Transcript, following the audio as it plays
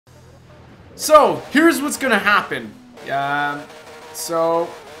So, here's what's gonna happen. So,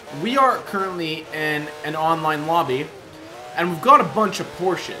 we are currently in an online lobby, and we've got a bunch of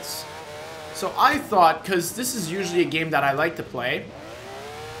Porsches. So I thought, because this is usually a game that I like to play,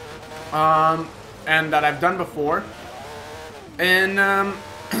 and that I've done before, and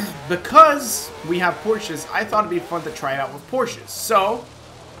because we have Porsches, I thought it'd be fun to try it out with Porsches. So,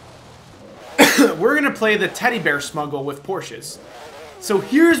 we're gonna play the teddy bear smuggle with Porsches. So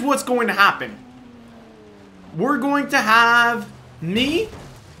here's what's going to happen. We're going to have me,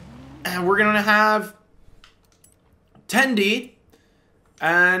 and we're going to have Tendy,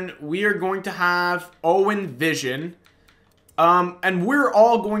 and we are going to have Owen Vision, and we're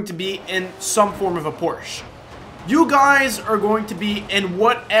all going to be in some form of a Porsche. You guys are going to be in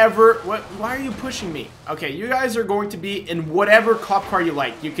whatever... Why are you pushing me? Okay, you guys are going to be in whatever cop car you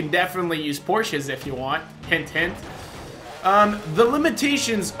like. You can definitely use Porsches if you want. Hint, hint. The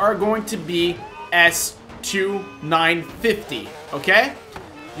limitations are going to be S2950, okay?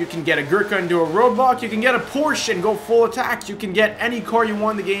 You can get a Gurkha and do a roadblock. You can get a Porsche and go full attack. You can get any car you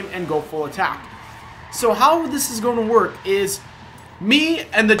want in the game and go full attack. So how this is going to work is me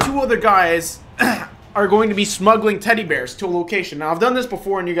and the two other guys are going to be smuggling teddy bears to a location. Now, I've done this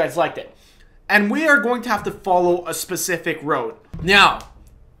before and you guys liked it. And we are going to have to follow a specific road. Now,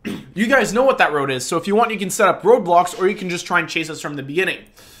 you guys know what that road is, so if you want, you can set up roadblocks, or you can just try and chase us from the beginning.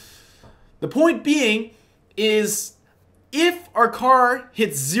 The point being is, if our car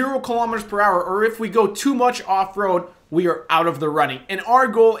hits 0 kilometers per hour, or if we go too much off-road, we are out of the running. And our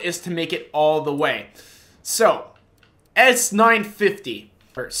goal is to make it all the way. So, S950.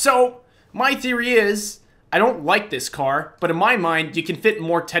 So, my theory is, I don't like this car, but in my mind, you can fit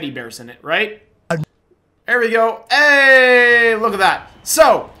more teddy bears in it, right? There we go. Hey, look at that.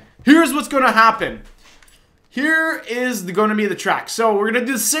 So, here's what's going to happen. Here is going to be the track. So, we're going to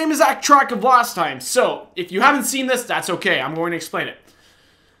do the same exact track of last time. So, if you haven't seen this, that's okay. I'm going to explain it.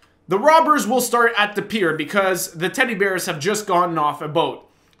 The robbers will start at the pier because the teddy bears have just gotten off a boat.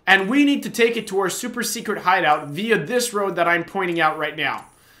 And we need to take it to our super secret hideout via this road that I'm pointing out right now.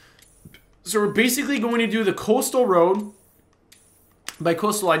 So, we're basically going to do the coastal road. By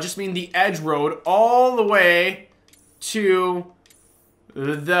coastal, I just mean the edge road all the way to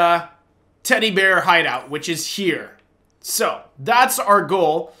the teddy bear hideout, which is here. So, that's our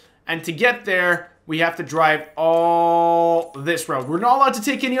goal. And to get there, we have to drive all this road. We're not allowed to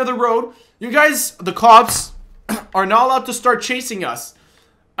take any other road. You guys, the cops, are not allowed to start chasing us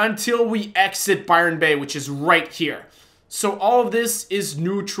until we exit Byron Bay, which is right here. So, all of this is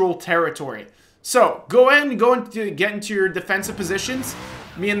neutral territory. So, go ahead and get into your defensive positions.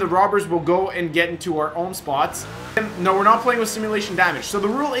 Me and the robbers will go and get into our own spots. No, we're not playing with simulation damage. So the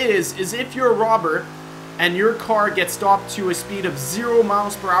rule is if you're a robber and your car gets stopped to a speed of 0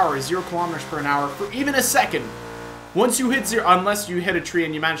 miles per hour, 0 kilometers per hour, for even a second, once you hit 0, unless you hit a tree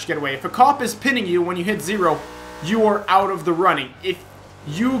and you manage to get away, if a cop is pinning you when you hit 0, you are out of the running. If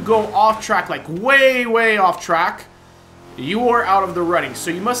you go off track, like way, way off track, you are out of the running.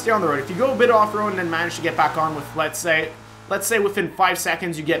 So you must stay on the road. If you go a bit off-road and then manage to get back on with, let's say within 5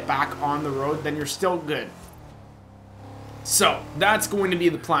 seconds you get back on the road, then you're still good. So, that's going to be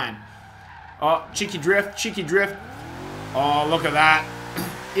the plan. Oh, cheeky drift, cheeky drift. Oh, look at that.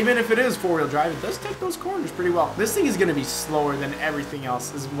 Even if it is 4-wheel drive, it does take those corners pretty well. This thing is going to be slower than everything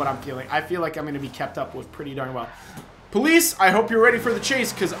else, is what I'm feeling. I feel like I'm going to be kept up with pretty darn well. Police, I hope you're ready for the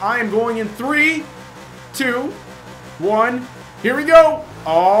chase, because I am going in 3, 2, 1. Here we go.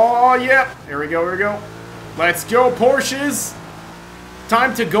 Oh, yeah. Here we go, here we go. Let's go, Porsches.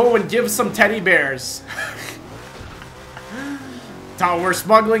 Time to go and give some teddy bears. We're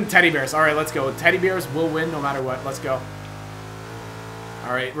smuggling teddy bears. All right, let's go. Teddy bears will win no matter what. Let's go.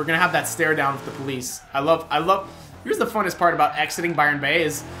 All right, we're going to have that stare down with the police. I love, here's the funnest part about exiting Byron Bay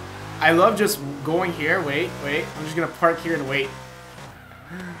is I love just going here. Wait. I'm just going to park here and wait.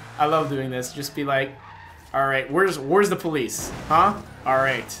 I love doing this. Just be like, all right, where's the police? Huh? All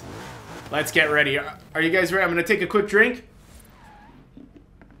right. Let's get ready. Are you guys ready? I'm going to take a quick drink.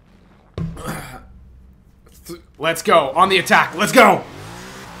 Let's go. On the attack. Let's go.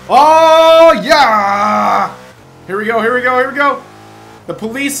 Oh, yeah. Here we go. Here we go. Here we go. The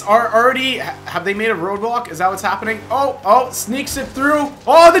police are already... Have they made a roadblock? Is that what's happening? Oh, sneaks it through.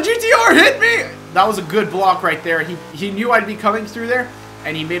 Oh, the GTR hit me. That was a good block right there. He knew I'd be coming through there,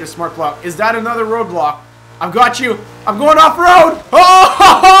 and he made a smart block. Is that another roadblock? I've got you. I'm going off-road.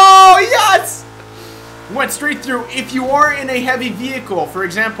 Oh, yes. Went straight through. If you are in a heavy vehicle, for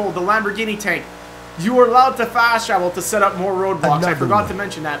example, the Lamborghini tank, you are allowed to fast travel to set up more roadblocks. I forgot to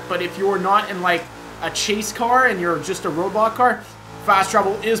mention that. But if you're not in like a chase car and you're just a roadblock car, Fast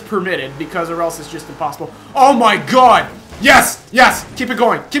travel is permitted because or else it's just impossible. Oh my god! Yes! Yes! Keep it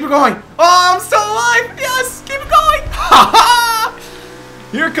going! Keep it going! Oh, I'm still alive! Yes! Keep it going! Ha ha!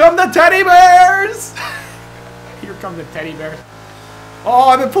 Here come the teddy bears! Here come the teddy bears.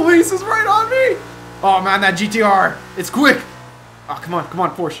 Oh, the police is right on me! Oh man, that GTR. It's quick! Oh, come on,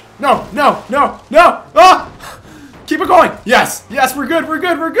 Porsche. No, no, no, no! Ah! Keep it going! Yes! Yes, we're good, we're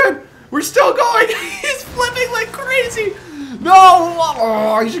good, we're good! We're still going! He's flipping like crazy! No!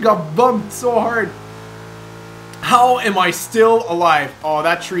 Oh, I just got bumped so hard. How am I still alive? Oh,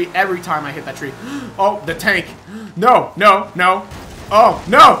 that tree, every time I hit that tree. Oh, the tank. No, no, no. Oh,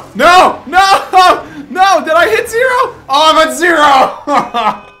 no, no, no, no. Did I hit 0? Oh, I'm at 0.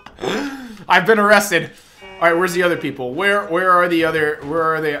 I've been arrested. All right, where's the other people? Where are the other, where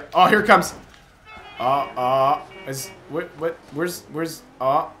are they? Oh, here it comes. Where's,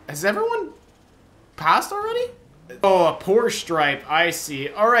 has everyone passed already? Oh, a Porsche stripe, I see.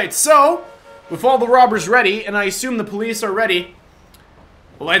 All right, so, with all the robbers ready, and I assume the police are ready,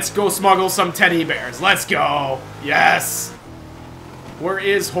 let's go smuggle some teddy bears. Let's go. Yes. Where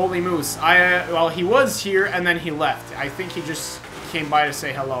is Holy Moose? Well, he was here, and then he left. I think he just came by to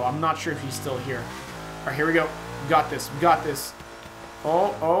say hello. I'm not sure if he's still here. All right, here we go. We got this. We got this.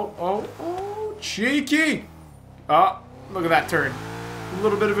 Oh, oh, oh, oh, cheeky. Oh, look at that turn. A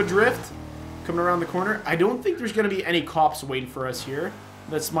little bit of a drift. Coming around the corner. I don't think there's going to be any cops waiting for us here.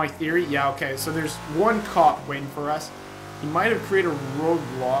 That's my theory. Yeah, okay. So there's one cop waiting for us. He might have created a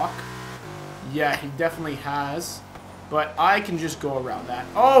roadblock. Yeah, he definitely has. But I can just go around that.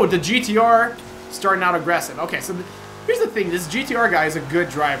 Oh, the GTR starting out aggressive. Okay, so here's the thing. This GTR guy is a good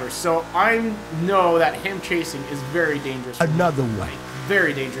driver. So I know that him chasing is very dangerous. Another way.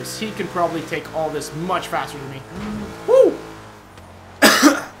 Very dangerous. He can probably take all this much faster than me. Woo!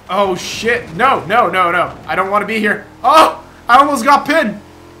 Oh, shit. No, no, no, no. I don't want to be here. Oh, I almost got pinned.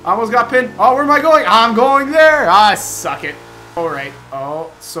 I almost got pinned. Oh, where am I going? I'm going there. Ah, suck it. All right.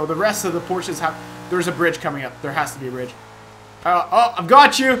 Oh, so the rest of the Porsches have... There's a bridge coming up. There has to be a bridge. Oh, I've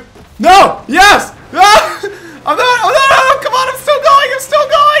got you. No! Yes! Ah! I'm not... Come on, I'm still going. I'm still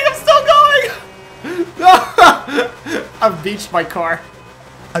going. I'm still going. I've beached my car.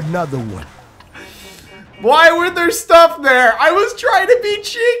 Another one. Why were there stuff there? I was trying to be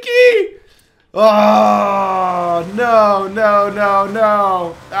cheeky. Oh, no, no, no,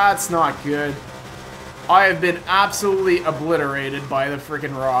 no. That's not good. I have been absolutely obliterated by the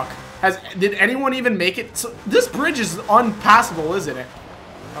freaking rock. Did anyone even make it? So, this bridge is unpassable, isn't it?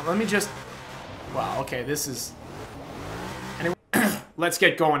 Let me just... Wow, okay, this is... Anyway, let's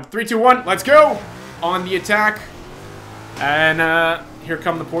get going. 3, 2, 1, let's go! On the attack. And, here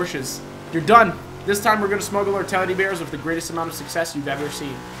come the Porsches. You're done. This time we're going to smuggle our teddy bears with the greatest amount of success you've ever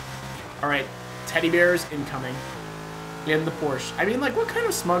seen. Alright, teddy bears incoming. In the Porsche. I mean, like, what kind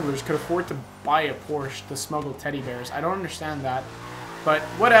of smugglers could afford to buy a Porsche to smuggle teddy bears? I don't understand that. But,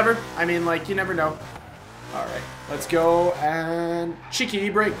 whatever. I mean, like, you never know. Alright, let's go and...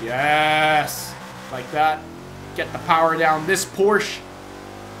 Cheeky brake. Yes! Like that. Get the power down. This Porsche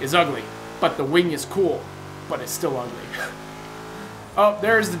is ugly. But the wing is cool. But it's still ugly. Oh,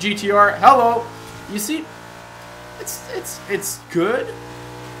 there's the GTR. Hello! You see, it's good,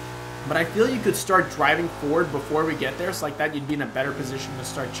 but I feel you could start driving forward before we get there, so like that you'd be in a better position to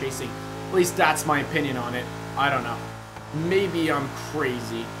start chasing. At least that's my opinion on it. I don't know. Maybe I'm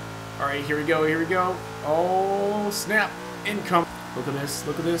crazy. Alright, here we go, here we go. Oh, snap. Income. Look at this,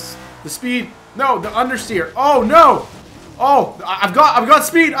 look at this. The speed. No, the understeer. Oh, no! Oh, I've got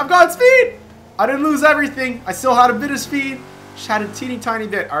speed! I've got speed! I didn't lose everything. I still had a bit of speed. Just had a teeny tiny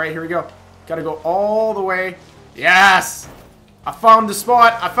bit. Alright, here we go. Gotta go all the way. Yes! I found the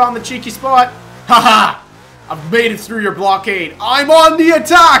spot. I found the cheeky spot. Haha! I've made it through your blockade. I'm on the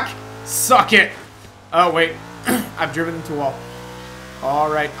attack! Suck it! Oh, wait. I've driven into a wall.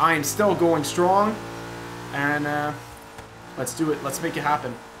 Alright, I am still going strong. And, let's do it. Let's make it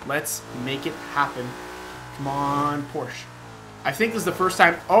happen. Let's make it happen. Come on, Porsche. I think this is the first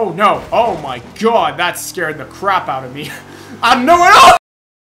time... Oh, no. Oh, my God. That scared the crap out of me. I don't know where...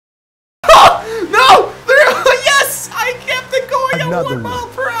 Oh! No! Yes! I kept it going at 1 mile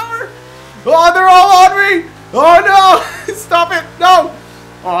per hour. Oh, they're all on me. Oh, no. Stop it. No.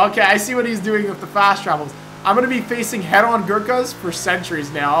 Oh, okay. I see what he's doing with the fast travels. I'm going to be facing head-on Gurkhas for centuries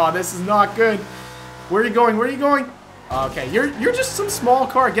now. Oh, this is not good. Where are you going? Where are you going? Okay, you're just some small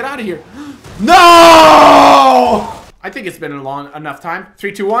car. Get out of here. No! I think it's been a long enough time.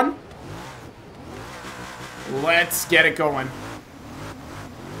 3, 2, 1. Let's get it going.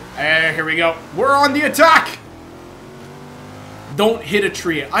 Here we go. We're on the attack. Don't hit a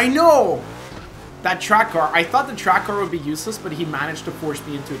tree. I know. that track car, I thought the track car would be useless, but he managed to force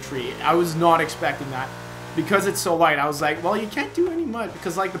me into a tree. I was not expecting that. Because it's so light, I was like, well, you can't do any much.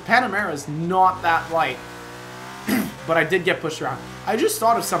 Because, like, the Panamera is not that light. But I did get pushed around. I just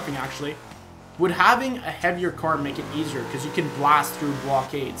thought of something, actually. Would having a heavier car make it easier? Because you can blast through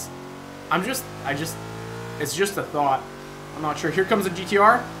blockades. It's just a thought. I'm not sure. Here comes a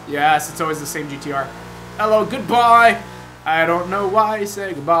GTR. Yes, it's always the same GTR. Hello, goodbye. I don't know why I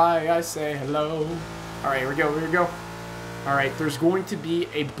say goodbye. I say hello. All right, here we go. Here we go. All right, there's going to be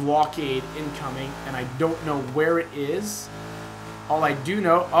a blockade incoming, and I don't know where it is. All I do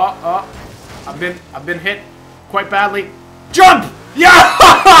know, I've been hit quite badly. Jump!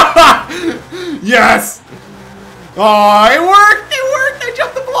 Yeah! Yes! Oh, it worked! It worked! I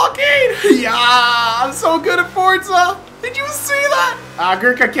jumped the blockade! Yeah! I'm so good at Forza! Did you see that?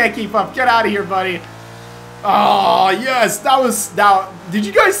 Gurkha can't keep up. Get out of here, buddy. Oh, yes! Did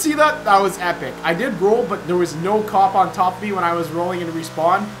you guys see that? That was epic. I did roll, but there was no cop on top of me when I was rolling into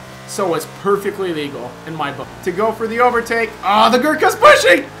respawn. So it's perfectly legal in my book. To go for the overtake. Ah, the Gurkha's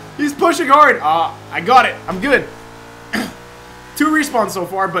pushing! He's pushing hard. I got it. I'm good. 2 respawns so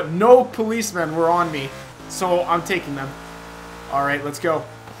far, but no policemen were on me. So I'm taking them. Alright, let's go.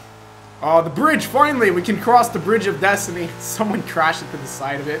 Oh, the bridge. Finally, we can cross the bridge of destiny. Someone crashed into the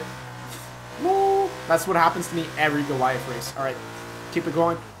side of it. No. That's what happens to me every Goliath race. Alright, keep it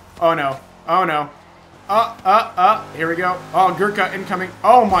going. Oh no. Oh no. Here we go. Oh, Gurkha incoming.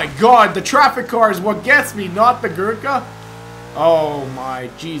 Oh my god, the traffic car is what gets me, not the Gurkha. Oh my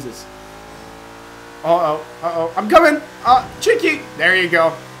Jesus. Uh-oh. I'm coming. Cheeky. There you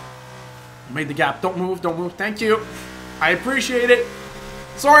go. Made the gap. Don't move. Don't move. Thank you. I appreciate it.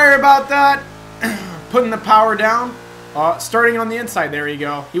 Sorry about that. Putting the power down. Starting on the inside. There you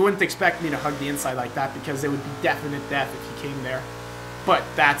go. He wouldn't expect me to hug the inside like that because it would be definite death if he came there. But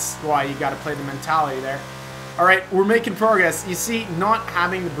that's why you got to play the mentality there. Alright, we're making progress. You see, not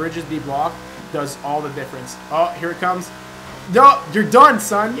having the bridges be blocked does all the difference. Oh, here it comes. No, you're done,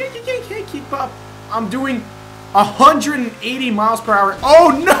 son. You can't keep up. I'm doing 180 miles per hour.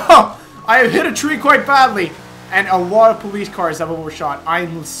 Oh, no! I have hit a tree quite badly. And a lot of police cars have overshot.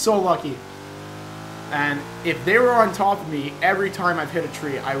 I'm so lucky. And if they were on top of me every time I've hit a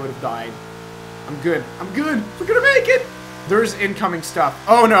tree, I would have died. I'm good. I'm good. We're gonna make it. There's incoming stuff.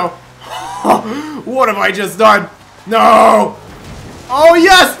 Oh, no. What have I just done? No! Oh,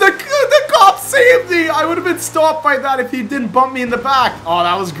 yes! The cop saved me! I would have been stopped by that if he didn't bump me in the back. Oh,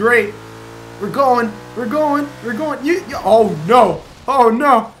 that was great. We're going. We're going. We're going. Oh, no. Oh,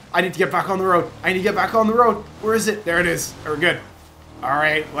 no. I need to get back on the road. I need to get back on the road. Where is it? There it is. We're good. All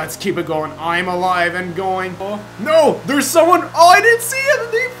right, let's keep it going. I'm alive and going. Oh, no, there's someone. Oh, I didn't see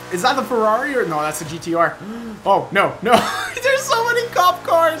it. Is that the Ferrari or no? That's a GTR. Oh, no. There's so many cop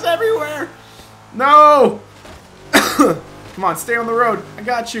cars everywhere. No. Come on, stay on the road. I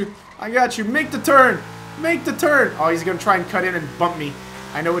got you. I got you. Make the turn. Make the turn. Oh, he's going to try and cut in and bump me.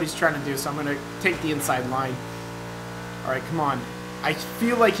 I know what he's trying to do, so I'm going to take the inside line. All right, come on. I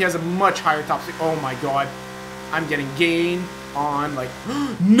feel like he has a much higher top speed. Oh, my God. I'm getting gain on, like...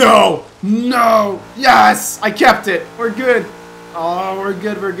 No! No! Yes! I kept it. We're good. Oh, we're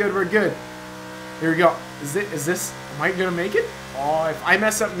good. We're good. We're good. Here we go. Is this... Am I going to make it? Oh, if I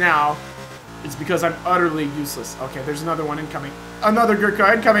mess up now, it's because I'm utterly useless. Okay, there's another one incoming. Another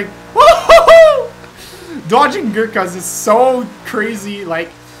Gurkha incoming. Woohoo! Dodging Gurkhas is so crazy. Like,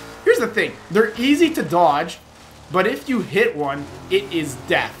 here's the thing. They're easy to dodge, but if you hit one, it is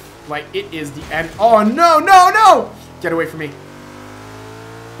death. Like, it is the end. Oh, no, no, no! Get away from me.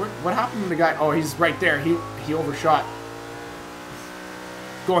 What happened to the guy? Oh, he's right there. He overshot.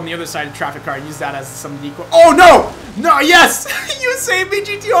 Go on the other side of the traffic car and use that as some decoy. Oh, no! No, yes! You saved me,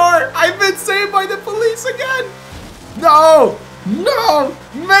 GTR! I've been saved by the police again! No! No!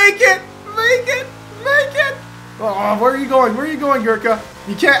 Make it! Make it! Make it! Oh, where are you going? Where are you going, Gurkha?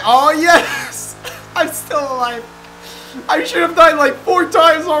 You can't... Oh, yes! I'm still alive. I should have died like 4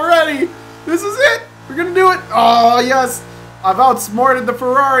 times already. This is it. We're gonna do it. Oh, yes. I've outsmarted the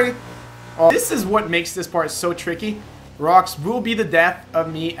Ferrari. Oh, this is what makes this part so tricky. Rocks will be the death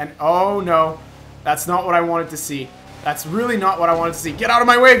of me. And oh, no. That's not what I wanted to see. That's really not what I wanted to see. Get out of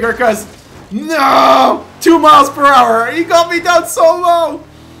my way, Gurkhas. No. 2 miles per hour. He got me down so low.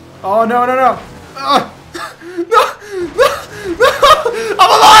 Oh, no, no, no. No. No. I'm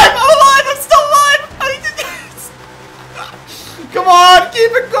alive. I'm alive. I'm still alive. I need to... Come on,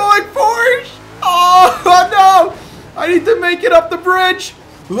 keep it going, Porsche! Oh, no! I need to make it up the bridge!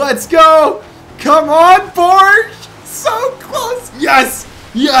 Let's go! Come on, Porsche! So close! Yes!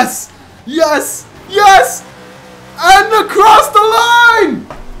 Yes! Yes! Yes! And across the line!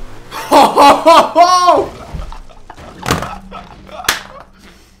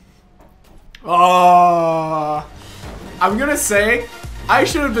 Oh, I'm gonna say I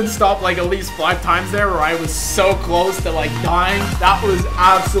should have been stopped like at least 5 times there, where I was so close to like dying. That was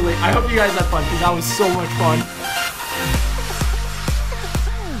absolutely. I hope you guys had fun because that was so much fun.